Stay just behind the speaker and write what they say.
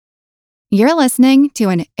You're listening to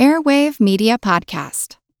an Airwave Media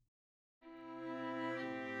Podcast.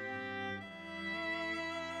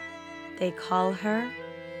 They call her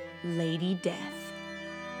Lady Death.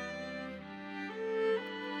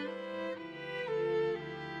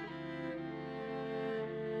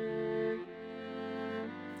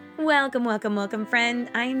 Welcome, friend.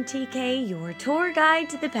 I'm TK, your tour guide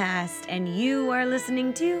to the past, and you are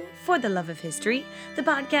listening to For the Love of History, the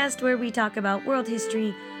podcast where we talk about world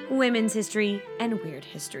history, women's history, and weird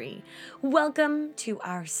history. Welcome to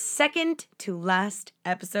our second to last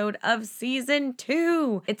episode of season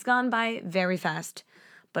 2. It's gone by very fast,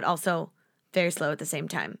 but also very slow at the same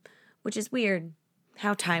time, which is weird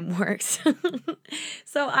how time works.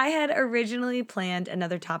 So I had originally planned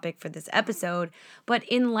another topic for this episode, but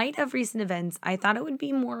in light of recent events, I thought it would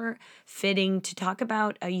be more fitting to talk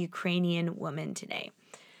about a Ukrainian woman today.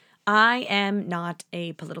 I am not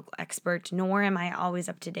a political expert, nor am I always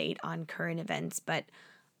up to date on current events, but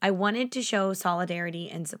I wanted to show solidarity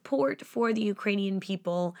and support for the Ukrainian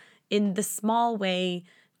people in the small way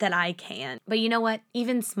that I can. But you know what?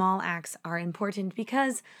 Even small acts are important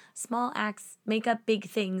because small acts make up big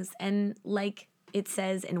things. And like it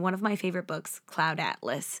says in one of my favorite books, Cloud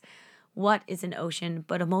Atlas, what is an ocean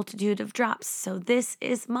but a multitude of drops? So this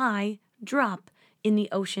is my drop in the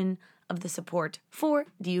ocean of the support for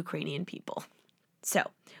the Ukrainian people. So,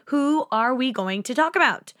 who are we going to talk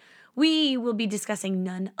about? We will be discussing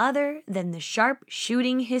none other than the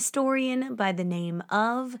sharpshooting historian by the name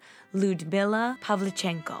of Lyudmila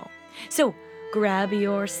Pavlichenko. So, grab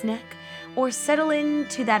your snack or settle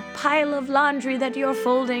into that pile of laundry that you're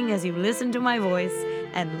folding as you listen to my voice,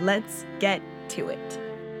 and let's get to it.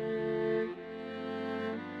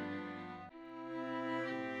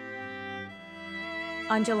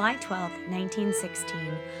 On July 12, 1916,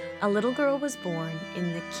 a little girl was born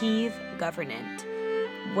in the Kiev Governorate,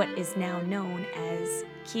 what is now known as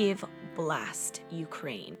Kiev Blast,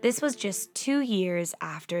 Ukraine. This was just 2 years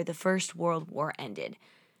after the First World War ended.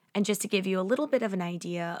 And just to give you a little bit of an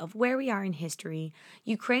idea of where we are in history,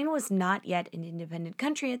 Ukraine was not yet an independent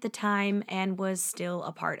country at the time and was still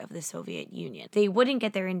a part of the Soviet Union. They wouldn't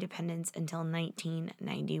get their independence until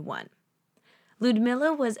 1991.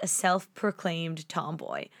 Lyudmila was a self-proclaimed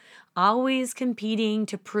tomboy, always competing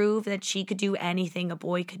to prove that she could do anything a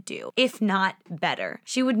boy could do, if not better.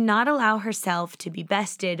 She would not allow herself to be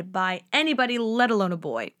bested by anybody, let alone a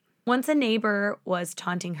boy. Once a neighbor was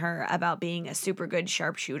taunting her about being a super good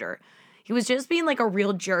sharpshooter. He was just being like a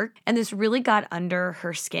real jerk, and this really got under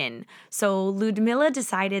her skin. So Lyudmila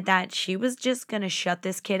decided that she was just gonna shut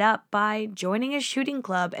this kid up by joining a shooting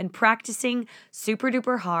club and practicing super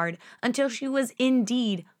duper hard until she was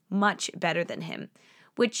indeed much better than him,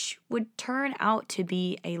 which would turn out to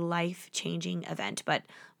be a life-changing event, but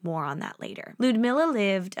more on that later. Lyudmila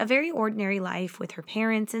lived a very ordinary life with her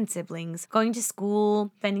parents and siblings, going to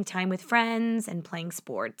school, spending time with friends, and playing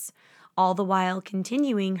sports, all the while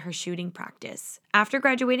continuing her shooting practice. After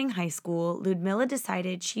graduating high school, Lyudmila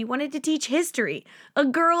decided she wanted to teach history, a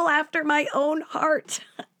girl after my own heart.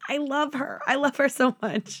 I love her. I love her so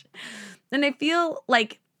much. And I feel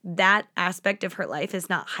like that aspect of her life is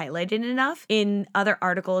not highlighted enough in other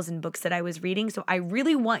articles and books that I was reading, so I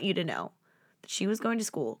really want you to know that she was going to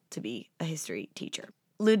school to be a history teacher.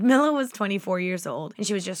 Lyudmila was 24 years old, and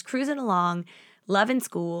she was just cruising along, loving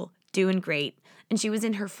school, doing great, and she was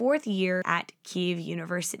in her 4th year at Kiev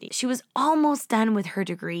University. She was almost done with her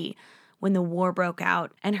degree when the war broke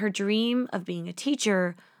out, and her dream of being a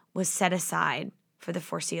teacher was set aside for the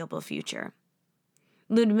foreseeable future.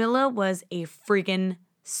 Lyudmila was a friggin'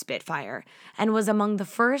 Spitfire and was among the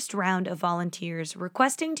first round of volunteers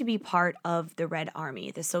requesting to be part of the Red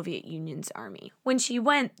Army, the Soviet Union's army. When she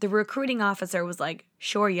went, the recruiting officer was like,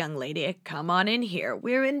 "Sure, young lady, come on in here.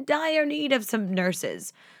 We're in dire need of some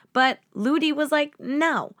nurses." But Ludi was like,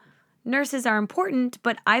 "No, nurses are important,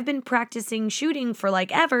 but I've been practicing shooting for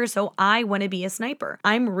like ever, so I want to be a sniper.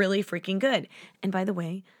 I'm really freaking good." And by the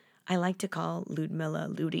way, I like to call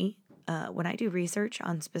Lyudmila Ludi. When I do research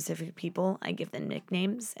on specific people, I give them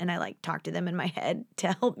nicknames and I talk to them in my head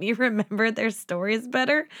to help me remember their stories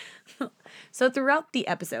better. So throughout the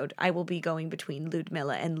episode, I will be going between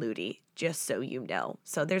Lyudmila and Ludi, just so you know.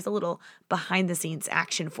 So there's a little behind the scenes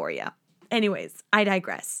action for you. Anyways, I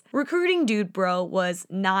digress. Recruiting dude bro was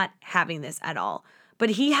not having this at all, But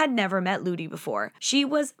he had never met Ludi before. She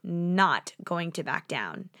was not going to back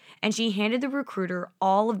down. And she handed the recruiter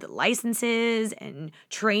all of the licenses and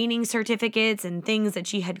training certificates and things that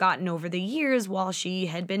she had gotten over the years while she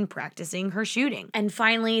had been practicing her shooting. And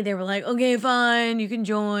finally, they were like, okay, fine, you can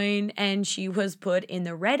join. And she was put in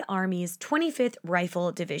the Red Army's 25th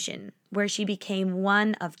Rifle Division, where she became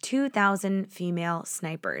one of 2,000 female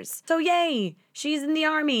snipers. So yay, she's in the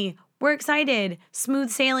Army. We're excited. Smooth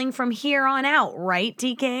sailing from here on out, right,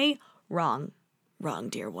 TK? Wrong. Wrong,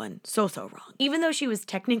 dear one. So wrong. Even though she was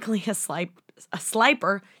technically a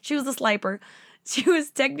sliper, she was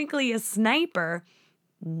technically a sniper,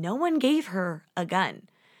 no one gave her a gun.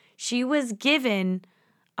 She was given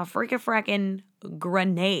a frickin'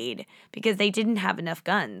 grenade because they didn't have enough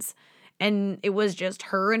guns. And it was just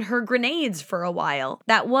her and her grenades for a while.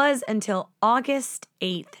 That was until August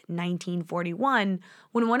 8th, 1941,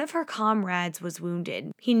 when one of her comrades was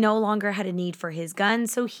wounded. He no longer had a need for his gun,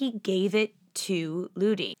 so he gave it to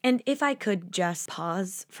Ludi. And if I could just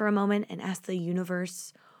pause for a moment and ask the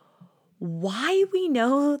universe why we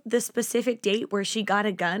know the specific date where she got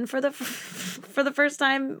a gun for the first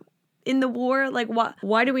time in the war, like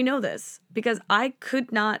why do we know this? Because I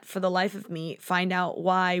could not for the life of me find out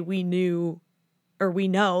why we know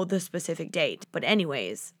the specific date. But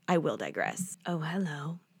anyways, I will digress. Oh,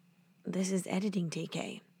 hello. This is editing,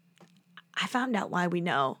 TK. I found out why we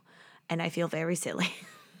know, and I feel very silly.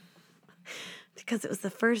 Because it was the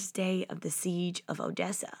first day of the siege of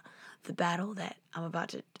Odessa, the battle that I'm about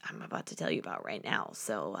to tell you about right now.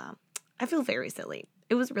 So I feel very silly.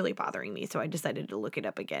 It was really bothering me, so I decided to look it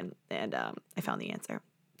up again, and I found the answer.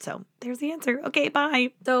 So there's the answer. Okay,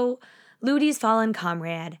 bye. So Ludi's fallen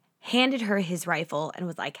comrade handed her his rifle and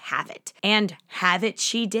was like, have it. And have it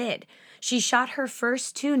she did. She shot her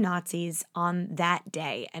first 2 Nazis on that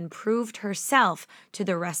day and proved herself to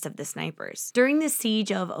the rest of the snipers. During the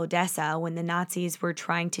siege of Odessa, when the Nazis were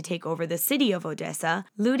trying to take over the city of Odessa,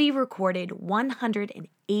 Ludi recorded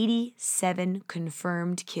 187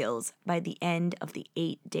 confirmed kills by the end of the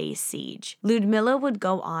 8-day siege. Lyudmila would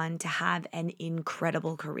go on to have an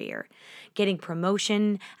incredible career, getting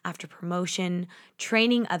promotion after promotion,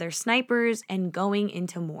 training other snipers, and going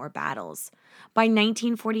into more battles. By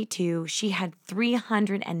 1942, she had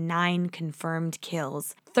 309 confirmed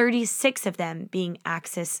kills, 36 of them being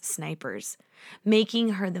Axis snipers, making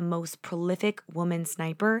her the most prolific woman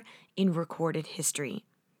sniper in recorded history.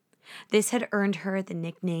 This had earned her the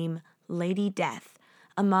nickname Lady Death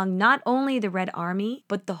among not only the Red Army,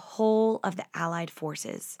 but the whole of the Allied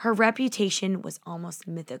forces. Her reputation was almost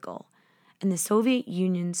mythical, and the Soviet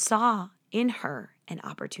Union saw in her an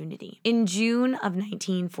opportunity. In June of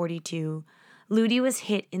 1942, Ludi was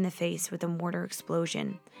hit in the face with a mortar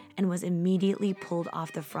explosion and was immediately pulled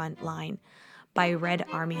off the front line by Red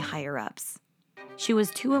Army higher-ups. She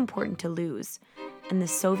was too important to lose, and the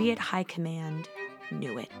Soviet High Command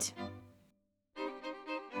knew it.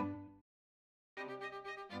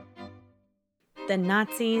 The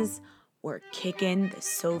Nazis were kicking the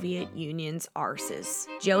Soviet Union's arses.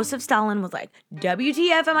 Joseph Stalin was like,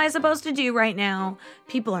 WTF am I supposed to do right now?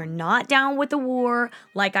 People are not down with the war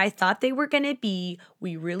like I thought they were going to be.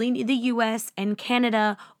 We really need the US and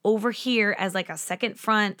Canada over here as like a second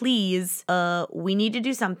front. Please, we need to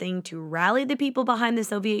do something to rally the people behind the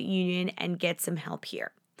Soviet Union and get some help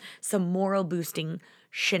here. Some moral boosting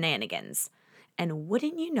shenanigans. And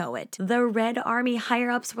wouldn't you know it, the Red Army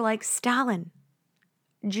higher-ups were like, Stalin,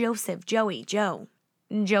 Joseph, Joey, Joe,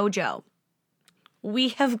 Jojo, we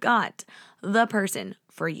have got the person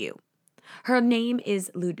for you. Her name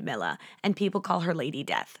is Lyudmila, and people call her Lady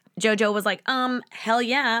Death. Jojo was like, hell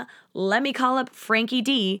yeah, let me call up Frankie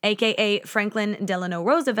D, aka Franklin Delano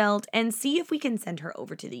Roosevelt, and see if we can send her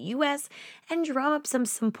over to the US and drum up some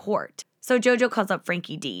support. So Jojo calls up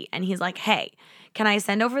Frankie D, and he's like, hey, can I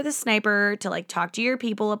send over the sniper to like talk to your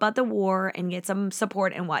people about the war and get some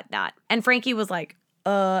support and whatnot? And Frankie was like,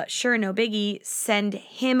 sure, no biggie, send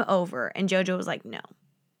him over. And Jojo was like, no.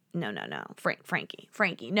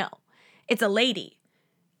 Frankie, no. It's a lady.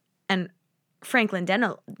 And Franklin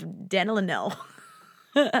Delano,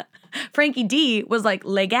 Frankie D was like,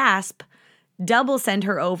 le gasp, double send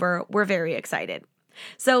her over. We're very excited.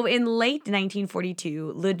 So in late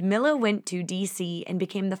 1942, Lyudmila went to D.C. and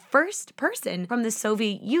became the first person from the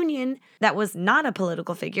Soviet Union that was not a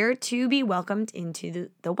political figure to be welcomed into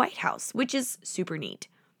the White House, which is super neat.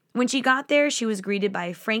 When she got there, she was greeted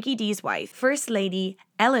by Frankie D's wife, First Lady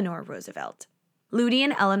Eleanor Roosevelt. Ludi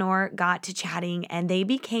and Eleanor got to chatting, and they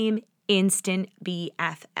became instant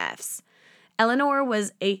BFFs. Eleanor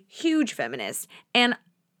was a huge feminist, and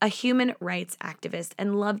a human rights activist,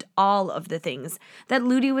 and loved all of the things that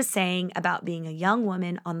Ludi was saying about being a young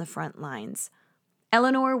woman on the front lines.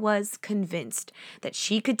 Eleanor was convinced that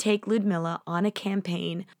she could take Lyudmila on a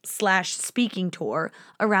campaign/speaking tour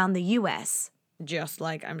around the U.S., just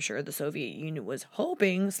like I'm sure the Soviet Union was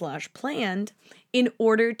hoping/planned, in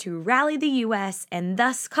order to rally the U.S. and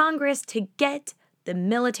thus Congress to get the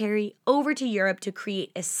military over to Europe to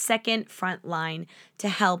create a second front line to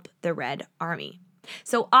help the Red Army.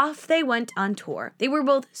 So off they went on tour. They were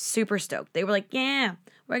both super stoked. They were like, yeah,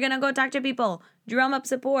 we're going to go talk to people, drum up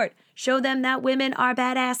support, show them that women are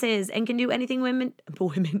badasses and can do anything women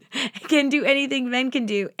can do anything men can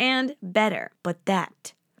do and better. But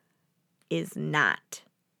that is not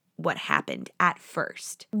what happened at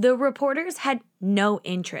first. The reporters had no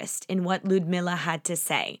interest in what Lyudmila had to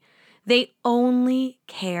say. They only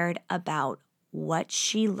cared about what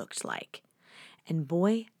she looked like. And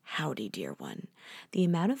boy, howdy, dear one, the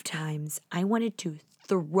amount of times I wanted to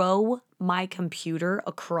throw my computer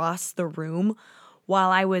across the room while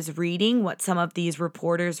I was reading what some of these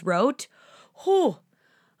reporters wrote, the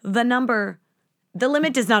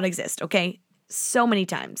limit does not exist, okay? So many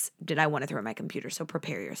times did I want to throw my computer, so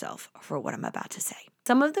prepare yourself for what I'm about to say.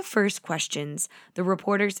 Some of the first questions the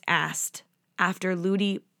reporters asked after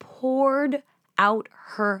Ludi poured out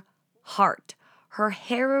her heart, her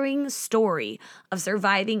harrowing story of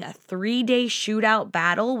surviving a 3-day shootout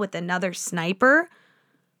battle with another sniper,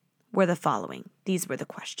 were the following. These were the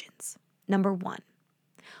questions. Number 1,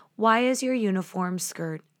 why is your uniform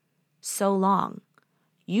skirt so long?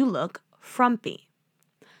 You look frumpy.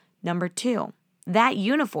 Number 2, that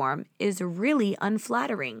uniform is really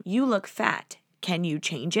unflattering. You look fat. Can you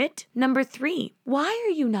change it? Number 3, why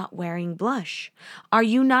are you not wearing blush? Are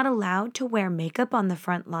you not allowed to wear makeup on the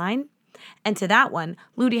front line? And to that one,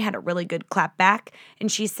 Ludi had a really good clap back,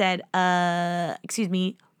 and she said, excuse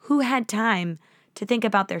me, who had time to think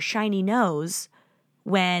about their shiny nose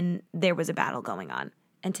when there was a battle going on?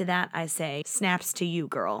 And to that I say, snaps to you,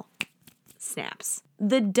 girl. Snaps.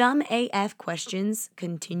 The dumb AF questions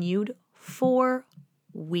continued for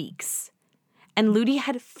weeks. And Ludi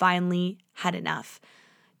had finally had enough.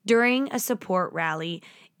 During a support rally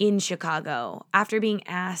in Chicago, after being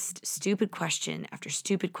asked stupid question after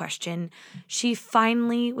stupid question, she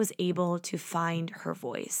finally was able to find her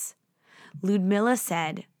voice. Lyudmila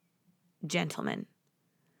said, "Gentlemen,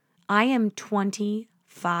 I am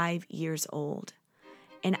 25 years old,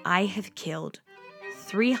 and I have killed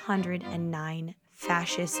 309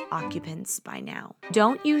 fascist occupants by now.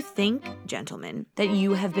 Don't you think, gentlemen, that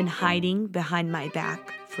you have been hiding behind my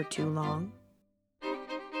back for too long?"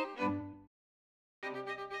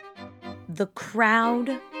 The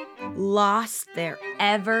crowd lost their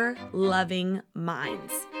ever-loving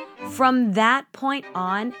minds. From that point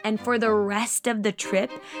on, and for the rest of the trip,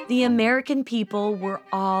 the American people were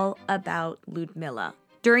all about Lyudmila.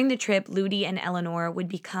 During the trip, Ludi and Eleanor would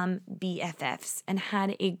become BFFs and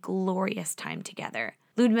had a glorious time together.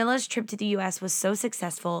 Lyudmila's trip to the US was so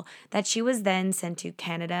successful that she was then sent to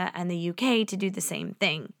Canada and the UK to do the same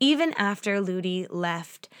thing. Even after Ludi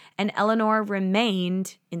left and Eleanor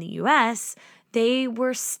remained in the US, they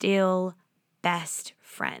were still best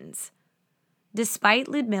friends. Despite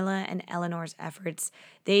Lyudmila and Eleanor's efforts,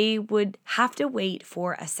 they would have to wait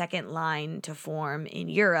for a second line to form in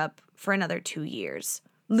Europe for another 2 years.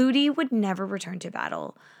 Ludi would never return to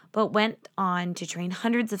battle, but went on to train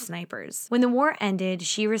hundreds of snipers. When the war ended,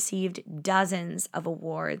 she received dozens of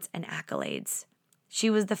awards and accolades. She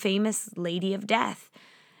was the famous Lady of Death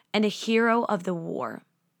and a hero of the war.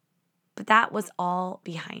 But that was all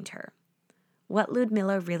behind her. What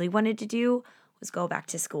Lyudmila really wanted to do was go back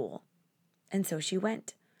to school. And so she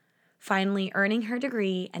went, finally earning her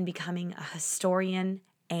degree and becoming a historian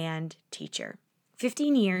and teacher.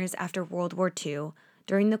 15 years after World War II,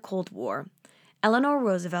 during the Cold War, Eleanor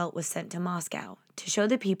Roosevelt was sent to Moscow to show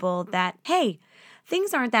the people that, hey,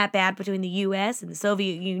 things aren't that bad between the US and the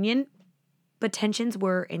Soviet Union. But tensions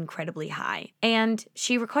were incredibly high. And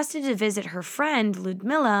she requested to visit her friend,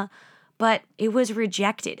 Lyudmila, but it was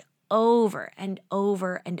rejected over and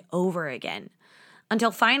over and over again.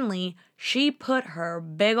 Until finally, she put her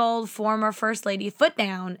big old former First Lady foot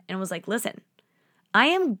down and was like, listen, I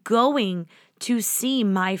am going to see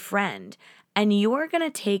my friend, and you're going to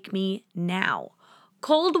take me now.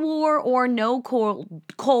 Cold War or no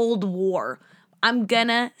Cold War, I'm going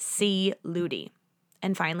to see Ludi.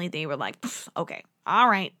 And finally, they were like, okay, all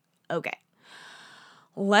right, okay.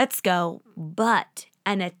 Let's go. But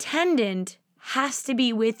an attendant has to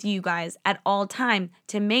be with you guys at all time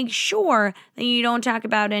to make sure that you don't talk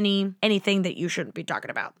about anything that you shouldn't be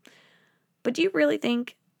talking about. But do you really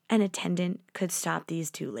think an attendant could stop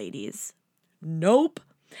these two ladies. Nope.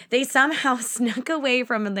 They somehow snuck away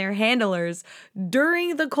from their handlers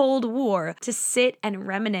during the Cold War to sit and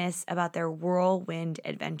reminisce about their whirlwind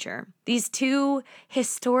adventure. These two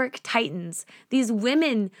historic titans, these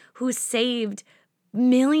women who saved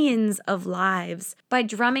millions of lives by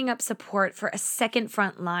drumming up support for a second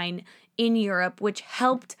front line in Europe, which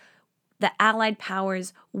helped the Allied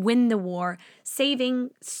powers win the war,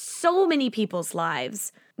 saving so many people's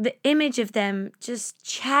lives. The image of them just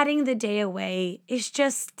chatting the day away is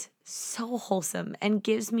just so wholesome and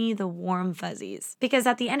gives me the warm fuzzies. Because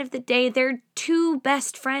at the end of the day, they're two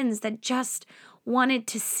best friends that just wanted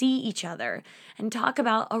to see each other and talk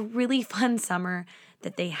about a really fun summer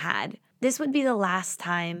that they had. This would be the last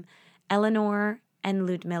time Eleanor and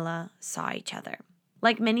Lyudmila saw each other.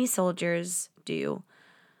 Like many soldiers do,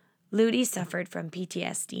 Ludi suffered from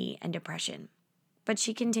PTSD and depression, but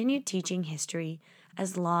she continued teaching history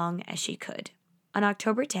as long as she could. On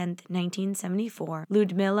October 10th, 1974,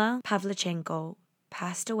 Lyudmila Pavlichenko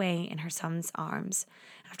passed away in her son's arms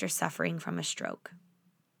after suffering from a stroke.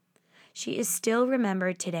 She is still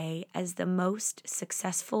remembered today as the most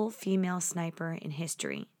successful female sniper in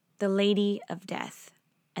history, the Lady of Death,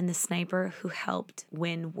 and the sniper who helped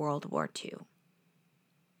win World War II.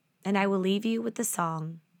 And I will leave you with the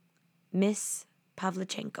song Miss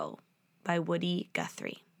Pavlichenko by Woody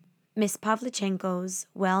Guthrie. Miss Pavlichenko's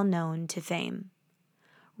well known to fame.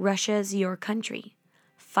 Russia's your country.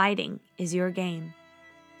 Fighting is your game.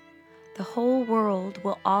 The whole world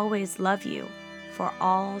will always love you for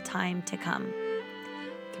all time to come.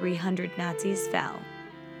 300 Nazis fell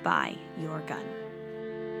by your gun.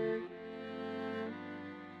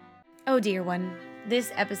 Oh, dear one,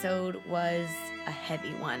 this episode was a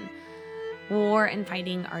heavy one. War and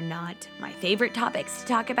fighting are not my favorite topics to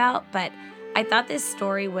talk about, but I thought this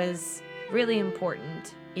story was really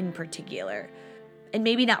important in particular, and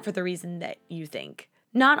maybe not for the reason that you think.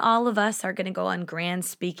 Not all of us are going to go on grand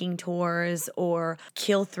speaking tours or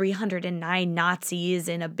kill 309 Nazis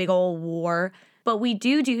in a big old war, but we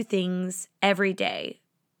do things every day.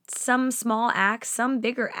 Some small acts, some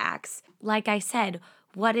bigger acts. Like I said,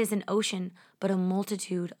 what is an ocean but a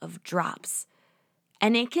multitude of drops?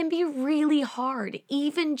 And it can be really hard,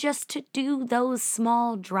 even just to do those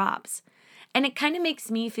small drops. And it kind of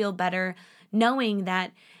makes me feel better knowing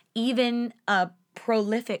that even a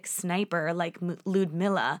prolific sniper like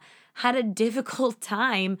Lyudmila had a difficult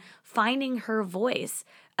time finding her voice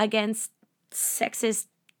against sexist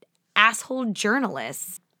asshole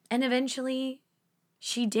journalists. And eventually,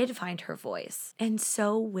 she did find her voice. And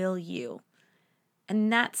so will you.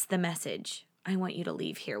 And that's the message I want you to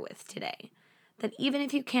leave here with today. That even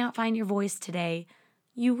if you can't find your voice today,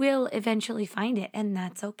 you will eventually find it, and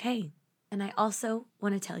that's okay. And I also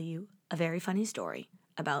want to tell you a very funny story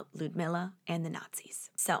about Lyudmila and the Nazis.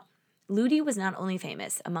 So, Ludi was not only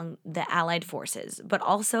famous among the Allied forces, but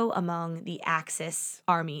also among the Axis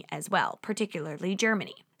army as well, particularly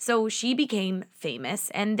Germany. So she became famous,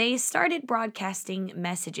 and they started broadcasting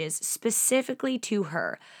messages specifically to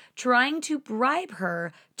her, trying to bribe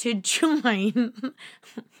her to join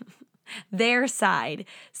their side,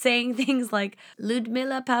 saying things like,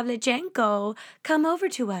 Lyudmila Pavlichenko, come over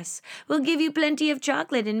to us. We'll give you plenty of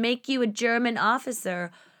chocolate and make you a German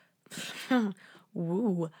officer.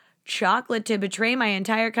 Woo, chocolate to betray my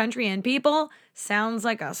entire country and people? Sounds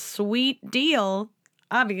like a sweet deal.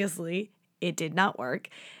 Obviously, it did not work,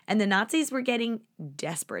 and the Nazis were getting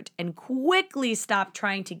desperate and quickly stopped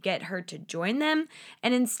trying to get her to join them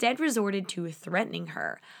and instead resorted to threatening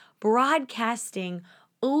her, broadcasting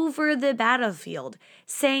over the battlefield,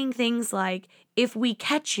 saying things like, if we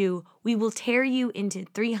catch you, we will tear you into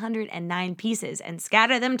 309 pieces and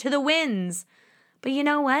scatter them to the winds. But you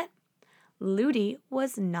know what? Ludi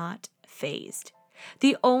was not fazed.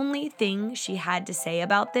 The only thing she had to say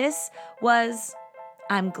about this was,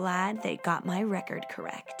 I'm glad they got my record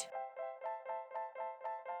correct.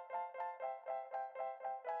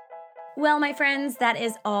 Well, my friends, that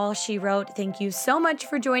is all she wrote. Thank you so much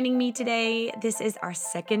for joining me today. This is our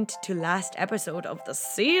second to last episode of the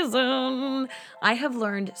season. I have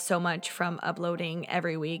learned so much from uploading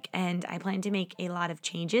every week, and I plan to make a lot of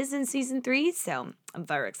changes in season 3, so I'm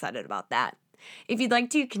very excited about that. If you'd like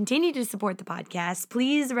to continue to support the podcast,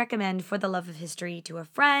 please recommend For the Love of History to a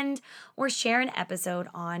friend or share an episode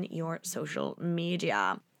on your social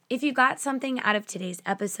media. If you got something out of today's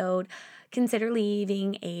episode, consider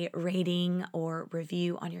leaving a rating or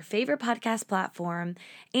review on your favorite podcast platform.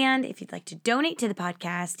 And if you'd like to donate to the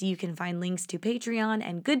podcast, you can find links to Patreon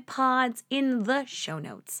and Good Pods in the show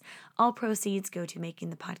notes. All proceeds go to making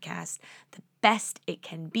the podcast the best it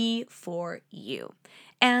can be for you.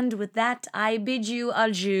 And with that, I bid you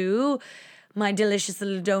adieu, my delicious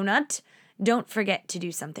little donut. Don't forget to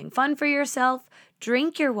do something fun for yourself,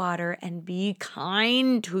 drink your water, and be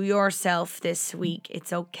kind to yourself this week.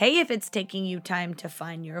 It's okay if it's taking you time to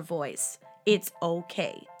find your voice. It's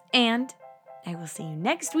okay. And I will see you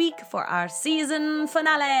next week for our season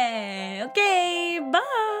finale. Okay,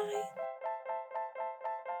 bye.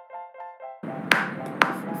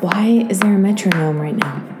 Why is there a metronome right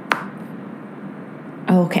now?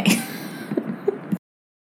 Oh, okay.